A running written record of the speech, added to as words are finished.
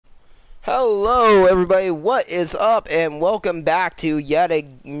Hello everybody, what is up, and welcome back to yet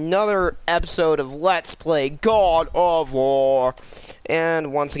another episode of Let's Play God of War.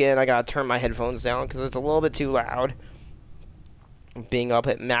 And once again, I gotta turn my headphones down because it's a little bit too loud, being up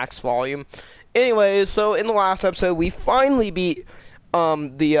at max volume. Anyways, so in the last episode, we finally beat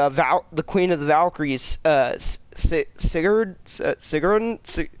the Queen of the Valkyries, Sigurd.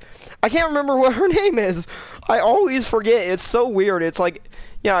 I can't remember what her name is. I always forget. It's so weird. It's like,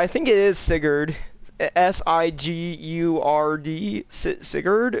 yeah, I think it is Sigurd. S-I-G-U-R-D.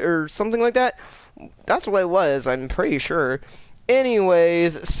 Sigurd or something like that. That's what it was. I'm pretty sure.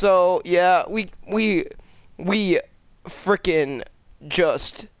 Anyways, so yeah, we freaking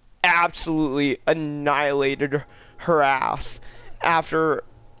just absolutely annihilated her ass after,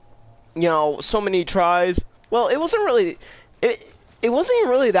 you know, so many tries. Well, it wasn't really it wasn't even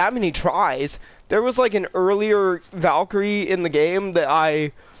really that many tries. There was like an earlier Valkyrie in the game that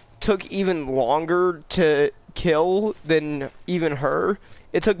I took even longer to kill than even her.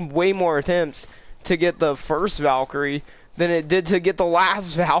 It took way more attempts to get the first Valkyrie than it did to get the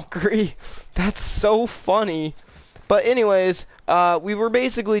last Valkyrie. That's so funny. But anyways, we were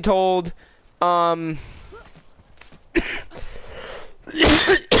basically told, we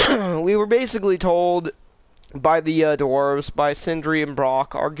were basically told by the dwarves, by Sindri and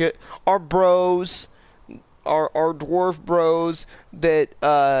Brock, our bros, our dwarf bros, that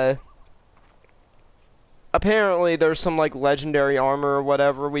apparently there's some like legendary armor or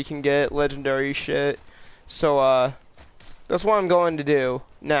whatever we can get, legendary shit. So that's what I'm going to do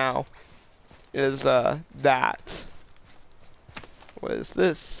now. Is that? What is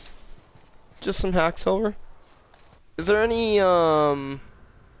this? Just some hack silver? Is there any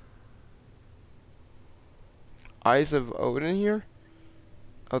Eyes of Odin here?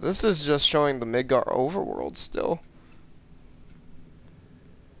 Oh, this is just showing the Midgar overworld still.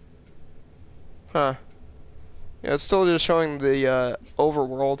 Huh. Yeah, it's still just showing the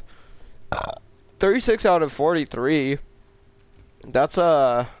overworld. 36 out of 43. That's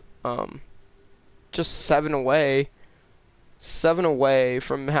just 7 away. 7 away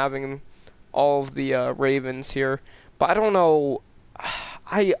from having all of the ravens here. But I don't know.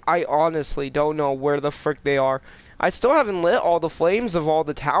 I honestly don't know where the frick they are. I still haven't lit all the flames of all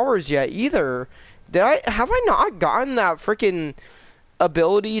the towers yet either. Have I not gotten that freaking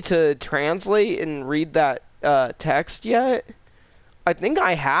ability to translate and read that text yet? I think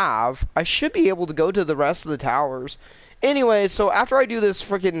I have. I should be able to go to the rest of the towers. Anyway, so after I do this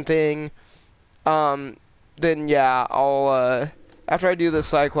freaking thing, then yeah, I'll after I do this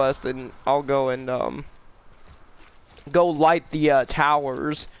side quest, then I'll go and go light the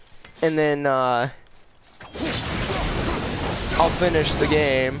towers, and then I'll finish the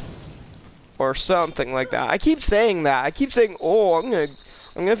game or something like that. I keep saying that. I keep saying, "Oh, I'm gonna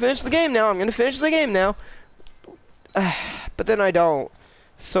finish the game now. I'm gonna finish the game now," but then I don't.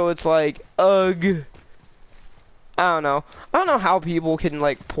 So it's like, ugh. I don't know. I don't know how people can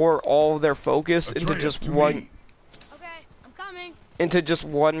like pour all their focus into just one. Okay, I'm coming. Into just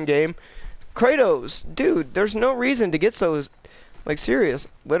one game. Kratos, dude, there's no reason to get so, like, serious.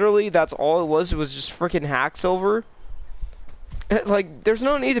 Literally, that's all it was just freaking hack silver. Like, there's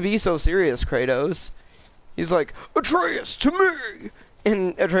no need to be so serious, Kratos. He's like, Atreus, to me!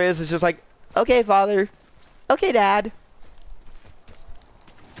 And Atreus is just like, okay, father. Okay, dad.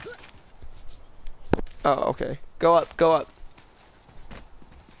 Oh, okay. Go up, go up.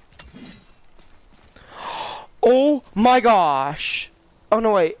 Oh my gosh! Oh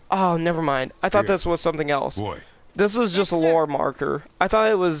no, wait. Oh, never mind. I thought this was something else. Boy. This was just a lore marker. I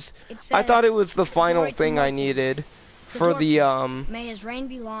thought it was. I thought it was the final thing I needed for the May his reign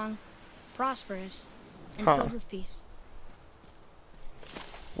be long, prosperous, and Huh. filled with peace.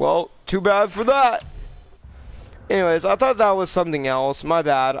 Well, too bad for that. Anyways, I thought that was something else. My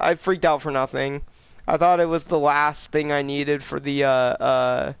bad. I freaked out for nothing. I thought it was the last thing I needed for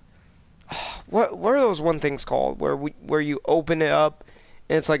the what are those one things called where you open it up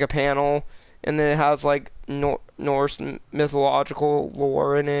and it's like a panel and then it has like Norse mythological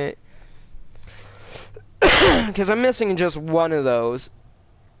lore in it. Because I'm missing just one of those.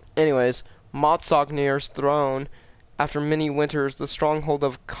 Anyways, Motsognir's throne. After many winters, the stronghold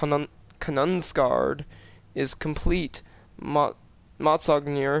of Kanunskard is complete.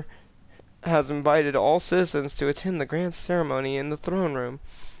 Motsognir has invited all citizens to attend the grand ceremony in the throne room.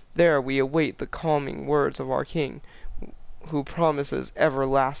 There we await the calming words of our king, who promises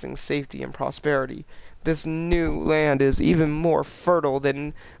everlasting safety and prosperity. This new land is even more fertile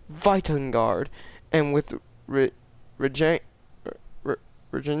than Vitengard, and with Regine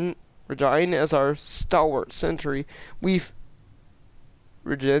as our stalwart sentry,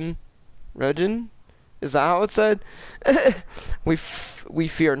 Regin? Is that how it said? We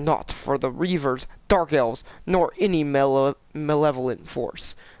fear not for the Reavers, Dark Elves, nor any malevolent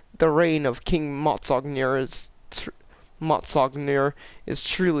force. The reign of King Motsognir is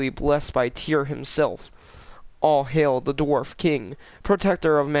truly blessed by Tyr himself. All hail the Dwarf King,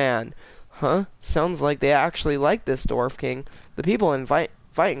 protector of man. Huh? Sounds like they actually like this Dwarf King. The people in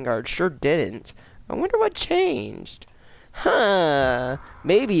Vitengard sure didn't. I wonder what changed. Huh.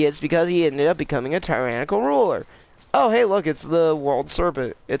 Maybe it's because he ended up becoming a tyrannical ruler. Oh, hey, look, it's the World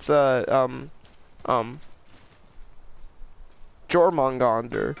Serpent. It's Jormungandr.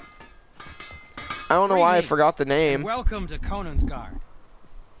 I don't know why I forgot the name. Welcome to Konungsgard.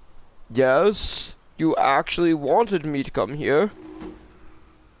 Yes, you actually wanted me to come here.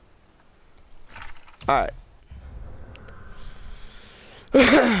 Alright.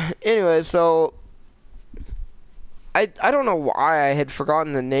 Anyway, so I don't know why I had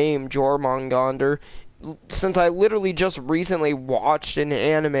forgotten the name Jormungandr, since I literally just recently watched an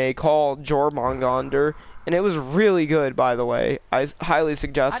anime called Jormungandr, and it was really good, by the way. I highly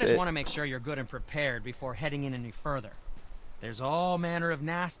suggest it. I just want to make sure you're good and prepared before heading in any further. There's all manner of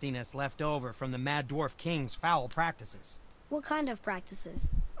nastiness left over from the Mad Dwarf King's foul practices. What kind of practices?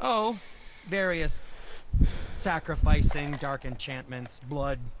 Oh, various sacrificing, dark enchantments,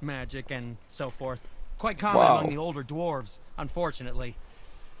 blood, magic, and so forth. Quite common among the older dwarves, unfortunately.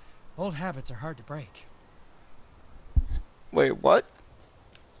 Old habits are hard to break. Wait, what?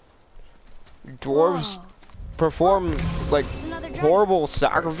 Dwarves perform, like, horrible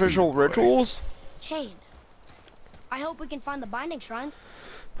sacrificial rituals? Chain. I hope we can find the binding shrines.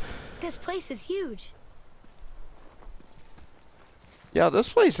 This place is huge. Yeah, this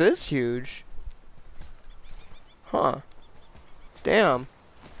place is huge. Huh. Damn.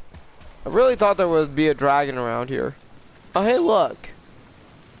 I really thought there would be a dragon around here. Oh, hey, look.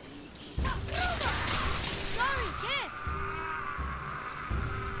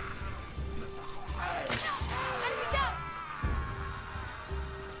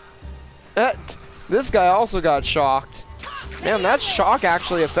 This guy also got shocked. Man, that shock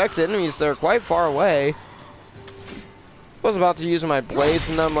actually affects enemies that are quite far away. I was about to use my blades,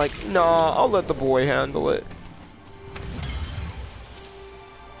 and I'm like, nah, I'll let the boy handle it.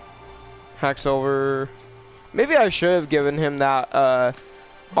 Hacks over. Maybe I should have given him that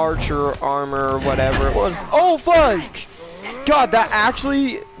archer armor or whatever it was. Oh, fuck! God, that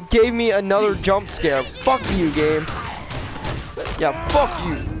actually gave me another jump scare. Fuck you, game. Yeah, fuck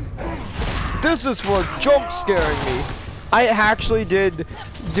you. This is for jump scaring me. I actually did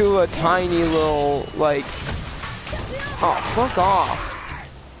do a tiny little, like... Oh, fuck off.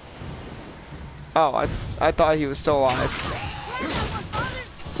 Oh, I thought he was still alive.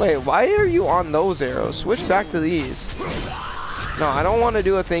 Wait, why are you on those arrows? Switch back to these. No, I don't want to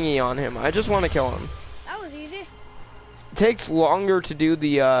do a thingy on him. I just want to kill him. That was easy. It takes longer to do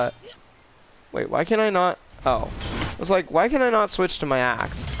the, Wait, why can I not... Oh. I was like, why can I not switch to my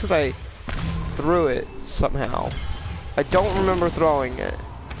axe? It's because I threw it somehow. I don't remember throwing it.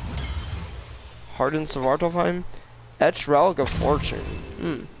 Hardened Svartalfheim? Etched Relic of Fortune.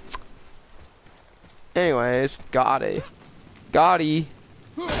 Anyways, Gotti.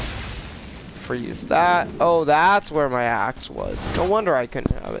 Freeze that. Oh, that's where my axe was. No wonder I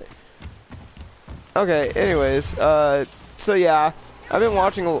couldn't have it. Okay, anyways, so yeah, I've been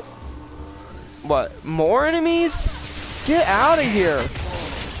watching what? More enemies? Get out of here.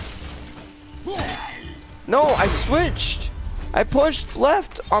 No, I switched. I pushed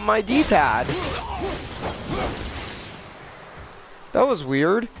left on my D-pad. That was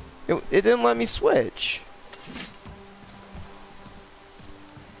weird. It didn't let me switch.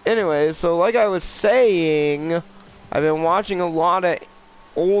 Anyway, so like I was saying, I've been watching a lot of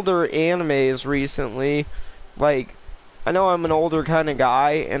older animes recently. Like, I know I'm an older kind of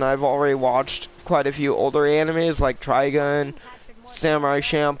guy, and I've already watched quite a few older animes like Trigun, Samurai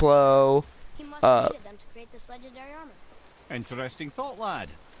Champloo. Interesting thought, lad.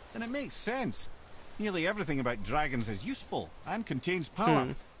 And it makes sense. Nearly everything about dragons is useful and contains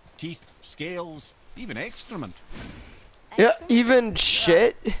power. Teeth, scales, even excrement. Yeah, even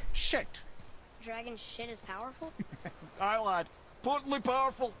shit. Shit. Dragon shit is powerful? Aye, lad. Potently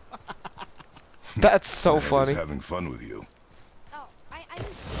powerful. That's so I funny. was having fun with you. Oh,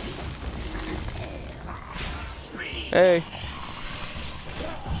 Hey.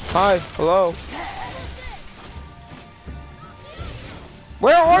 Hi. Hello.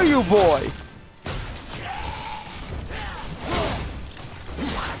 Where are you, boy?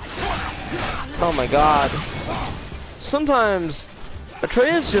 Oh my god. Sometimes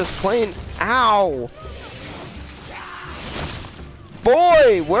Atreus just plain... Ow!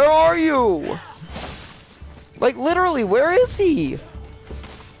 Boy, where are you? Like, literally, where is he?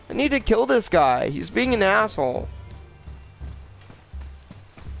 I need to kill this guy. He's being an asshole.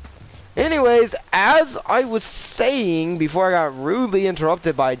 Anyways, as I was saying before I got rudely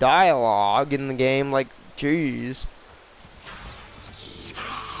interrupted by dialogue in the game, like, jeez.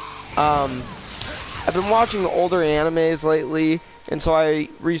 I've been watching older animes lately, and so I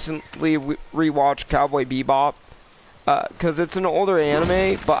recently rewatched Cowboy Bebop. Because it's an older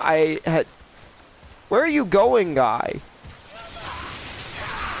anime, but I had... Where are you going, guy?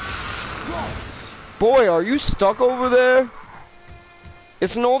 Boy, are you stuck over there?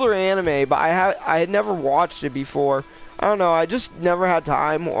 It's an older anime, but I had never watched it before. I don't know, I just never had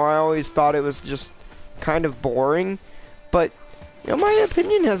time, or I always thought it was just kind of boring. But, you know, my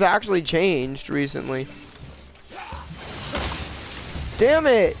opinion has actually changed recently. Damn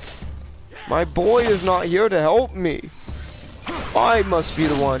it! My boy is not here to help me. I must be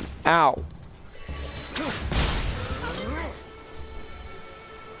the one. Ow.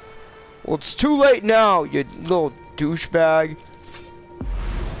 Well, it's too late now, you little douchebag.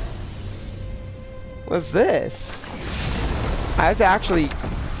 What's this? I have to actually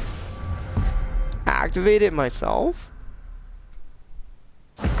activate it myself?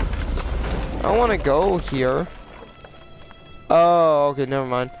 I want to go here. Oh, okay, never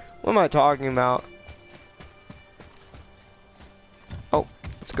mind. What am I talking about? Oh,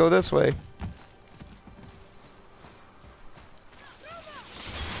 let's go this way.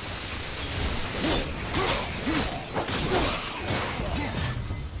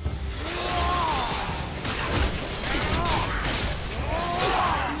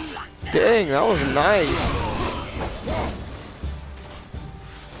 Dang, that was nice.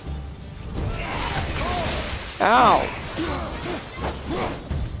 Ow.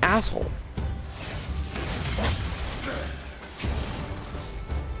 Asshole.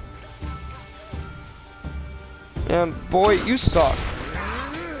 Man, boy, you suck.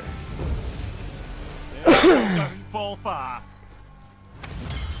 Doesn't fall far.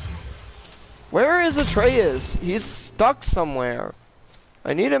 Where is Atreus? He's stuck somewhere.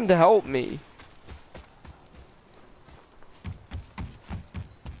 I need him to help me.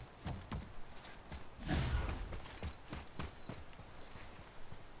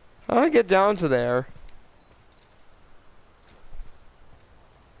 How do I get down to there?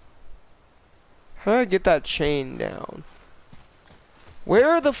 How do I get that chain down?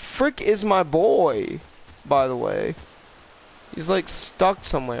 Where the frick is my boy, by the way? He's like stuck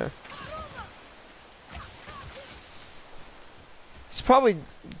somewhere. He's probably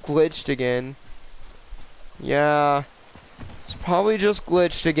glitched again. Yeah. It's probably just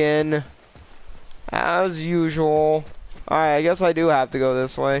glitched again. As usual. Alright, I guess I do have to go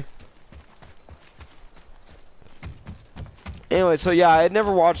this way. Anyway, so yeah, I had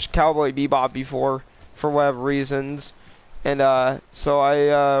never watched Cowboy Bebop before, for whatever reasons. And, so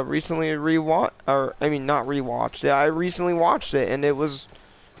I, recently rewatched, or, I mean, not rewatched it, I recently watched it, and it was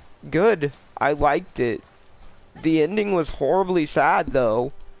good. I liked it. The ending was horribly sad,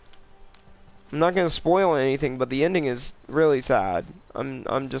 though. I'm not gonna spoil anything, but the ending is really sad.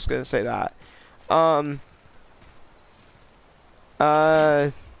 I'm just gonna say that.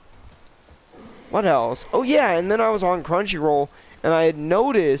 What else? Oh yeah, and then I was on Crunchyroll, and I had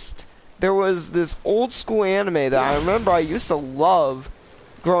noticed there was this old school anime that I remember I used to love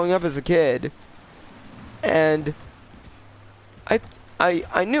growing up as a kid, and I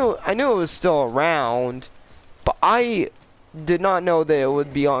knew it was still around, but I did not know that it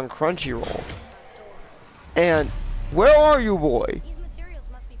would be on Crunchyroll. And where are you, boy? These materials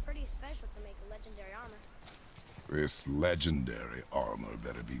must be pretty special to make a legendary armor. This legendary armor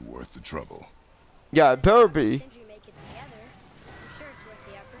better be worth the trouble. Yeah, it better be. Since you make it together, I'm sure it's worth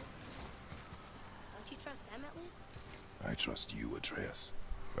the effort. Don't you trust them at least? I trust you, Atreus.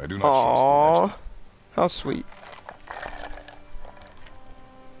 I do not trust the Aww, legend. how sweet.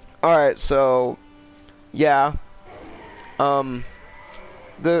 Alright, so yeah.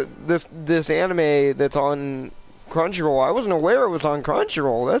 This anime that's on Crunchyroll, I wasn't aware it was on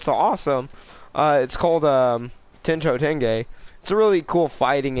Crunchyroll. That's awesome. It's called Tencho Tenge. It's a really cool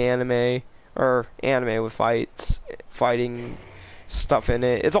fighting anime, or anime with fighting stuff in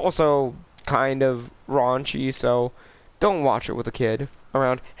it. It's also kind of raunchy, so don't watch it with a kid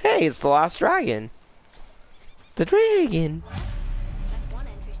around. Hey, it's the last dragon. The dragon. That's one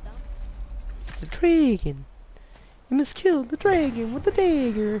entry stone. The dragon. You must kill the dragon with the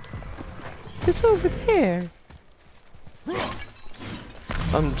dagger. It's over there.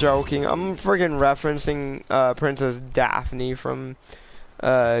 I'm joking. I'm freaking referencing Princess Daphne from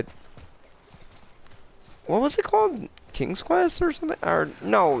what was it called? King's Quest or something? Or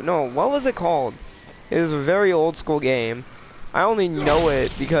no, what was it called? It was a very old school game. I only know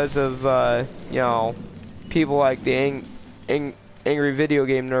it because of you know, people like the Angry Video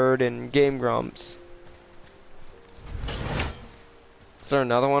Game Nerd and Game Grumps. Is there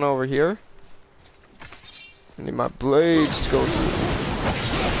another one over here? I need my blades to go through.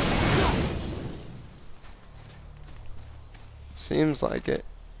 Seems like it.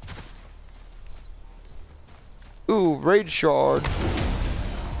 Ooh, Raid Shard.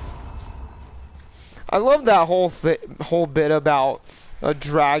 I love that whole bit about a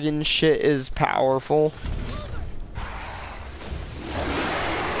dragon shit is powerful.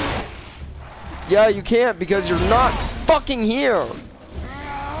 Yeah, you can't because you're not fucking here.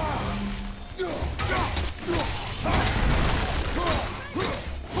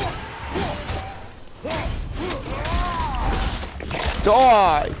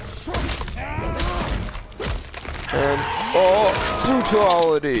 Die! And, oh,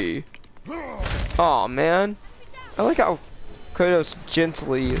 brutality! Aw, man. I like how Kratos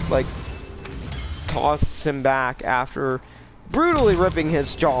gently, like, tosses him back after brutally ripping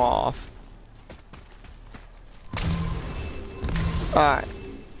his jaw off. Alright.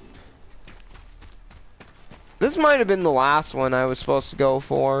 This might have been the last one I was supposed to go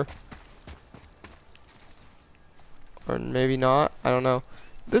for. Or maybe not. I don't know.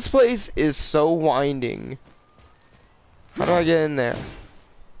 This place is so winding. How do I get in there?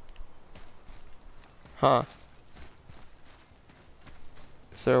 Huh.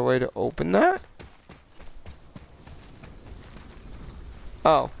 Is there a way to open that?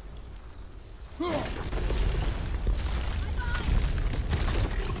 Oh.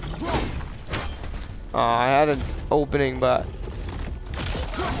 I had an opening, but...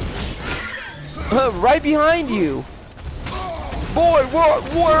 right behind you! Boy,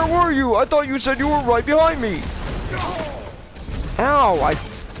 where were you? I thought you said you were right behind me! Ow, I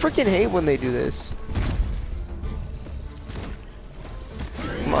freaking hate when they do this.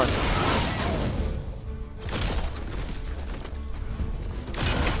 Come on.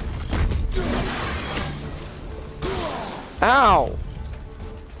 Ow!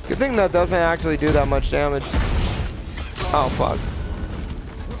 Good thing that doesn't actually do that much damage. Oh, fuck.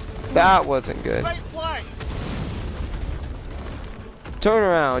 That wasn't good. Turn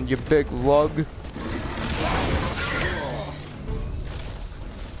around, you big lug.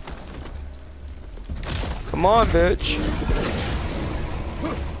 Come on, bitch.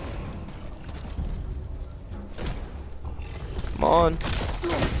 Come on.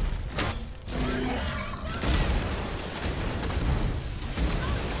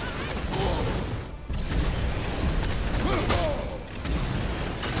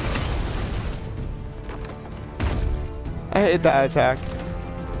 I hate that attack.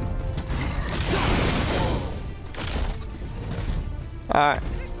 Alright.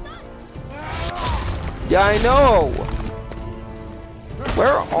 Yeah, I know!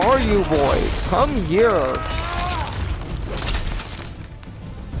 Where are you, boy? Come here!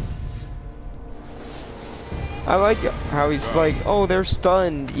 I like how he's like, oh, they're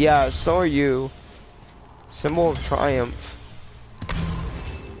stunned. Yeah, so are you. Symbol of triumph.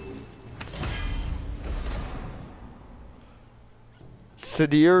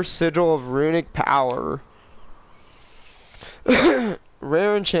 Sadir Sigil of Runic Power.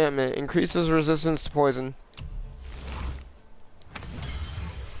 Rare enchantment. Increases resistance to poison.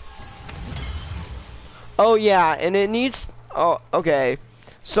 Oh yeah, and it needs... Oh, okay.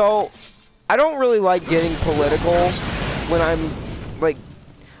 So, I don't really like getting political when I'm, like...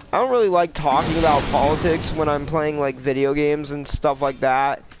 I don't really like talking about politics when I'm playing, like, video games and stuff like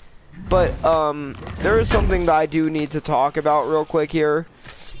that. But, there is something that I do need to talk about real quick here.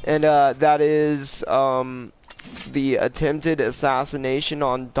 And, that is, the attempted assassination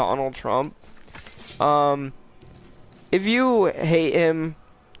on Donald Trump. If you hate him,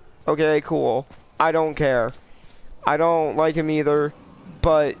 okay, cool. I don't care. I don't like him either,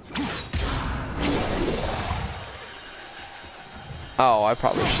 but... Oh, I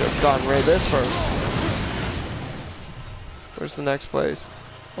probably should have gone raid this first. Where's the next place?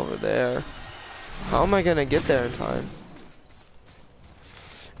 Over there. How am I gonna get there in time?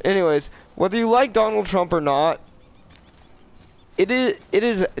 Anyways, whether you like Donald Trump or not, it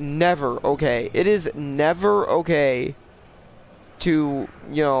is never okay. It is never okay to,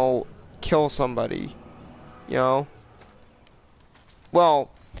 you know, kill somebody. You know?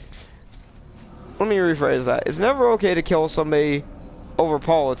 Well, let me rephrase that. It's never okay to kill somebody over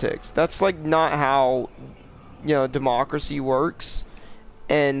politics. That's like not how, you know, democracy works.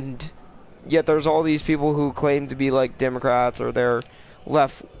 And yet there's all these people who claim to be like Democrats or they're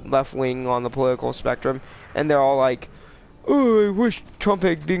left wing on the political spectrum, and they're all like, oh, I wish Trump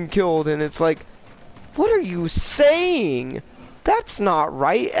had been killed, and it's like, what are you saying? That's not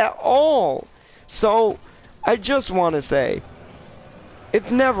right at all. So, I just want to say,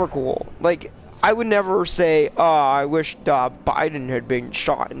 it's never cool. Like, I would never say, oh, I wish Biden had been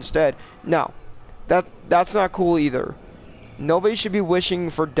shot instead. No, that's not cool either. Nobody should be wishing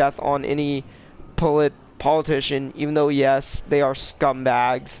for death on any politician, even though, yes, they are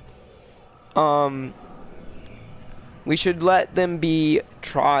scumbags. We should let them be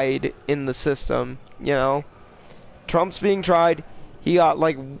tried in the system, you know? Trump's being tried. He got,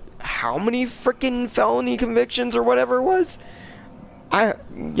 like, how many freaking felony convictions or whatever it was?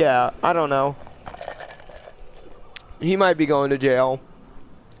 Yeah, I don't know. He might be going to jail.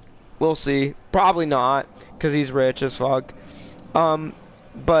 We'll see. Probably not, because he's rich as fuck.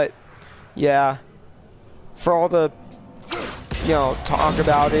 But, yeah. For all the, you know, talk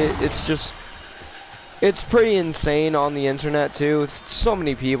about it, it's just, it's pretty insane on the internet, too. So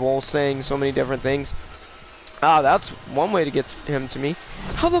many people saying so many different things. Ah, that's one way to get him to me.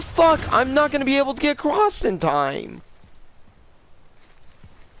 How the fuck? I'm not going to be able to get across in time.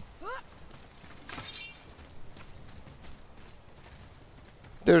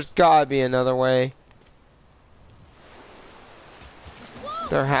 There's gotta be another way.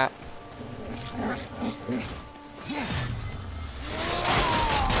 There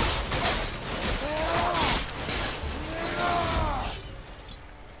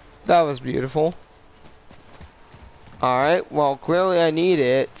That was beautiful. Alright, well, clearly I need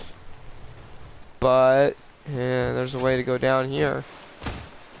it. But, yeah, there's a way to go down here.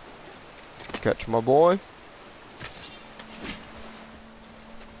 Catch my boy.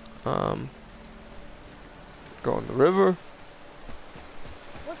 Go in the river.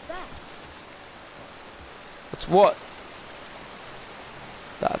 What's that? What's what?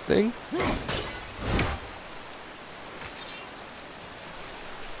 That thing?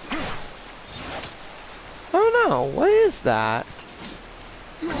 I don't know. What is that?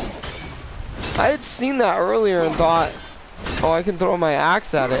 I had seen that earlier and thought, oh, I can throw my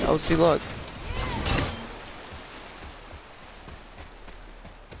axe at it. Oh, see, look.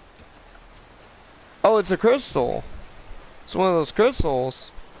 Oh, it's a crystal. It's one of those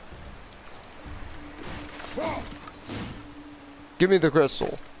crystals. Give me the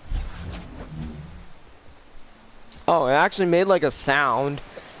crystal. Oh, it actually made like a sound.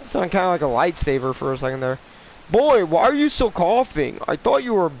 It sounded kind of like a lightsaber for a second there. Boy, why are you so coughing? I thought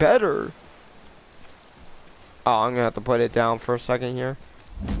you were better. Oh, I'm gonna have to put it down for a second here.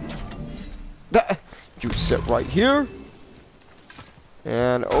 You sit right here.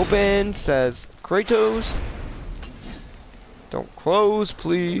 And open says Kratos. Don't close,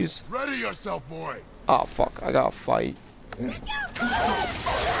 please. Ready yourself, boy. Oh, fuck. I gotta fight.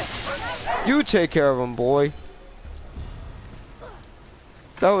 You take care of him, boy.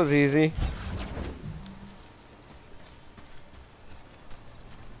 That was easy.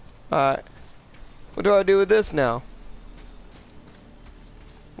 Alright. What do I do with this now?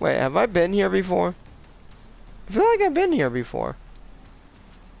 Wait, have I been here before? I feel like I've been here before.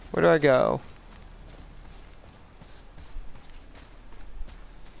 Where do I go?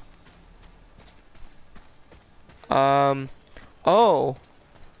 Oh.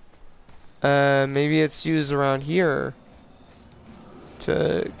 Maybe it's used around here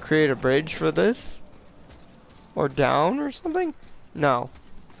to create a bridge for this? Or down or something? No.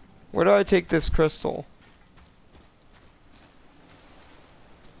 Where do I take this crystal?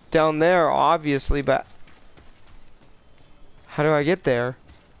 Down there, obviously, but how do I get there?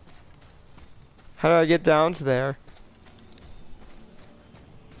 How do I get down to there?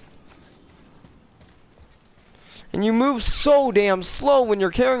 And you move so damn slow when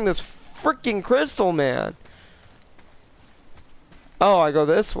you're carrying this freaking crystal, man. Oh, I go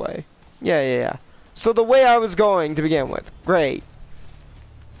this way. Yeah. So the way I was going to begin with. Great.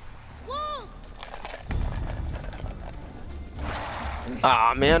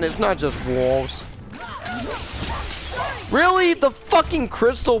 Ah, man, it's not just wolves. Really? The fucking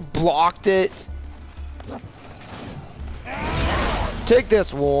crystal blocked it? Take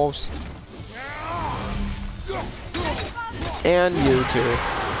this, wolves. And you too.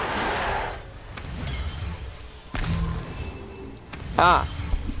 Ah.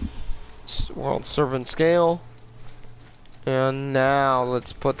 World servant scale. And now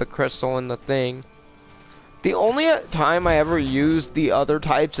let's put the crystal in the thing. The only time I ever use the other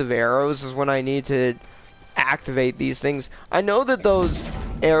types of arrows is when I need to activate these things. I know that those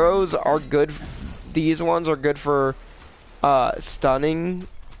arrows are good. These ones are good for stunning.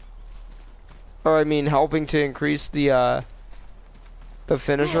 Or I mean helping to increase the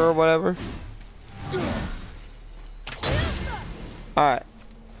finisher or whatever. Alright.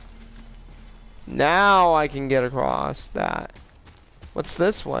 Now I can get across that. What's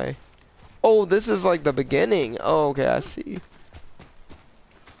this way? Oh, this is like the beginning. Oh, okay, I see.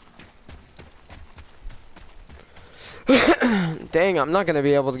 Dang, I'm not gonna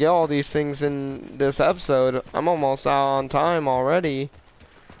be able to get all these things in this episode. I'm almost out on time already.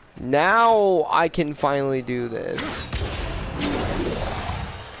 Now I can finally do this.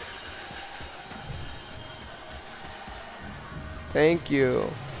 Thank you.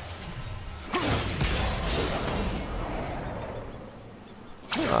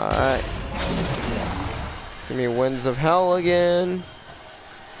 Alright. Give me winds of hell again.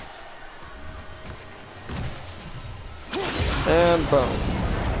 And boom.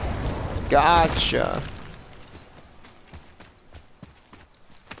 Gotcha.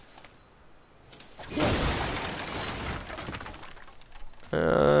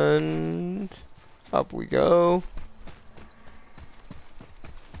 And up we go.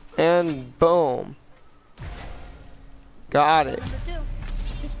 And boom. Got it.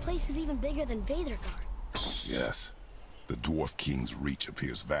 This place is even bigger than Vadergard. Yes. The Dwarf King's reach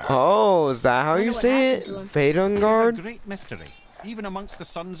appears vast. Oh, is that how you what say it? happened Vadergard? It's a great mystery, even amongst the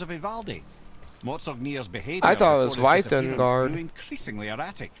sons of Ivaldi. Mortsognir's behavior I thought it was before his disappearance Vadergard. grew increasingly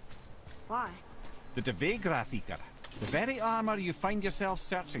erratic. Why? The Devegrathikar, the very armor you find yourself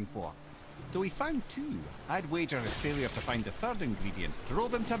searching for. Though he found two, I'd wager his failure to find the third ingredient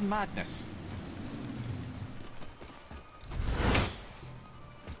drove him to madness.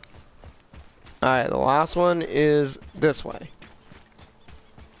 Alright, the last one is this way.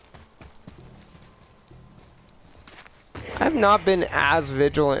 I've not been as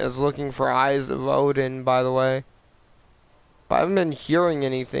vigilant as looking for Eyes of Odin, by the way. But I haven't been hearing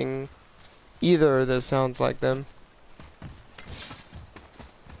anything either of this sounds like them.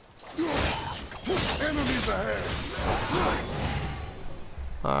 Enemies ahead.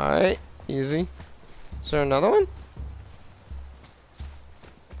 Alright, easy. Is there another one?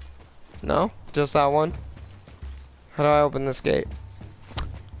 No? Just that one? How do I open this gate?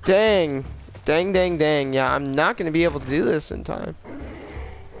 Dang! Dang, dang, dang. Yeah, I'm not going to be able to do this in time.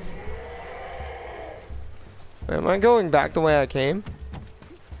 Am I going back the way I came?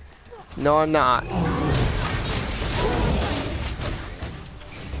 No, I'm not.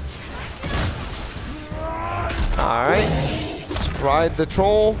 Alright. Let's ride the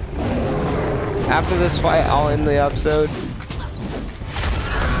troll. After this fight, I'll end the episode.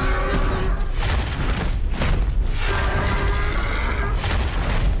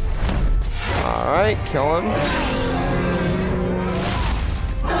 Alright, kill him.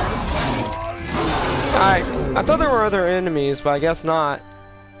 Alright, I thought there were other enemies, but I guess not.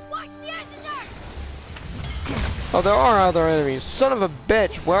 Oh, there are other enemies. Son of a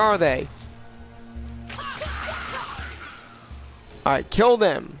bitch, where are they? Alright, kill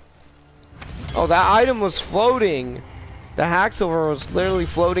them. Oh, that item was floating. The hack silver was literally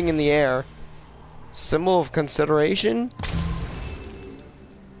floating in the air. Symbol of consideration.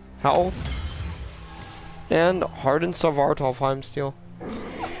 Health. And hardened Savartalfheim steel.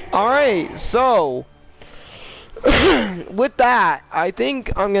 Alright, so with that, I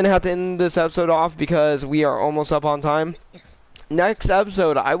think I'm gonna have to end this episode off because we are almost up on time. Next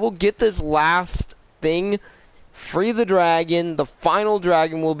episode, I will get this last thing, free the dragon. The final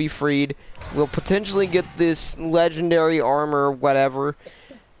dragon will be freed. We'll potentially get this legendary armor, whatever.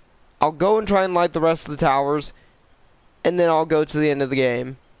 I'll go and try and light the rest of the towers, and then I'll go to the end of the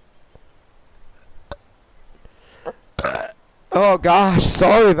game. Oh gosh,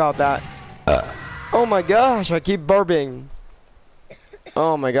 sorry about that. Oh my gosh, I keep burping.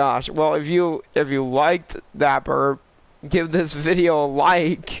 Oh my gosh. Well, if you liked that burp, give this video a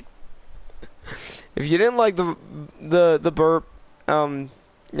like. If you didn't like the burp,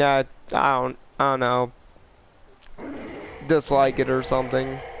 yeah, I don't know. Dislike it or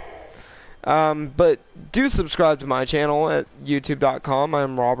something. But do subscribe to my channel at youtube.com.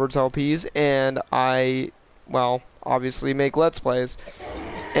 I'm RobertsLPs, and I, well, obviously make Let's Plays.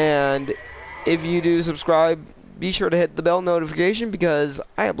 And if you do subscribe, be sure to hit the bell notification because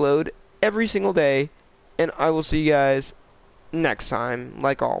I upload every single day. And I will see you guys next time,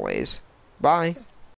 like always. Bye.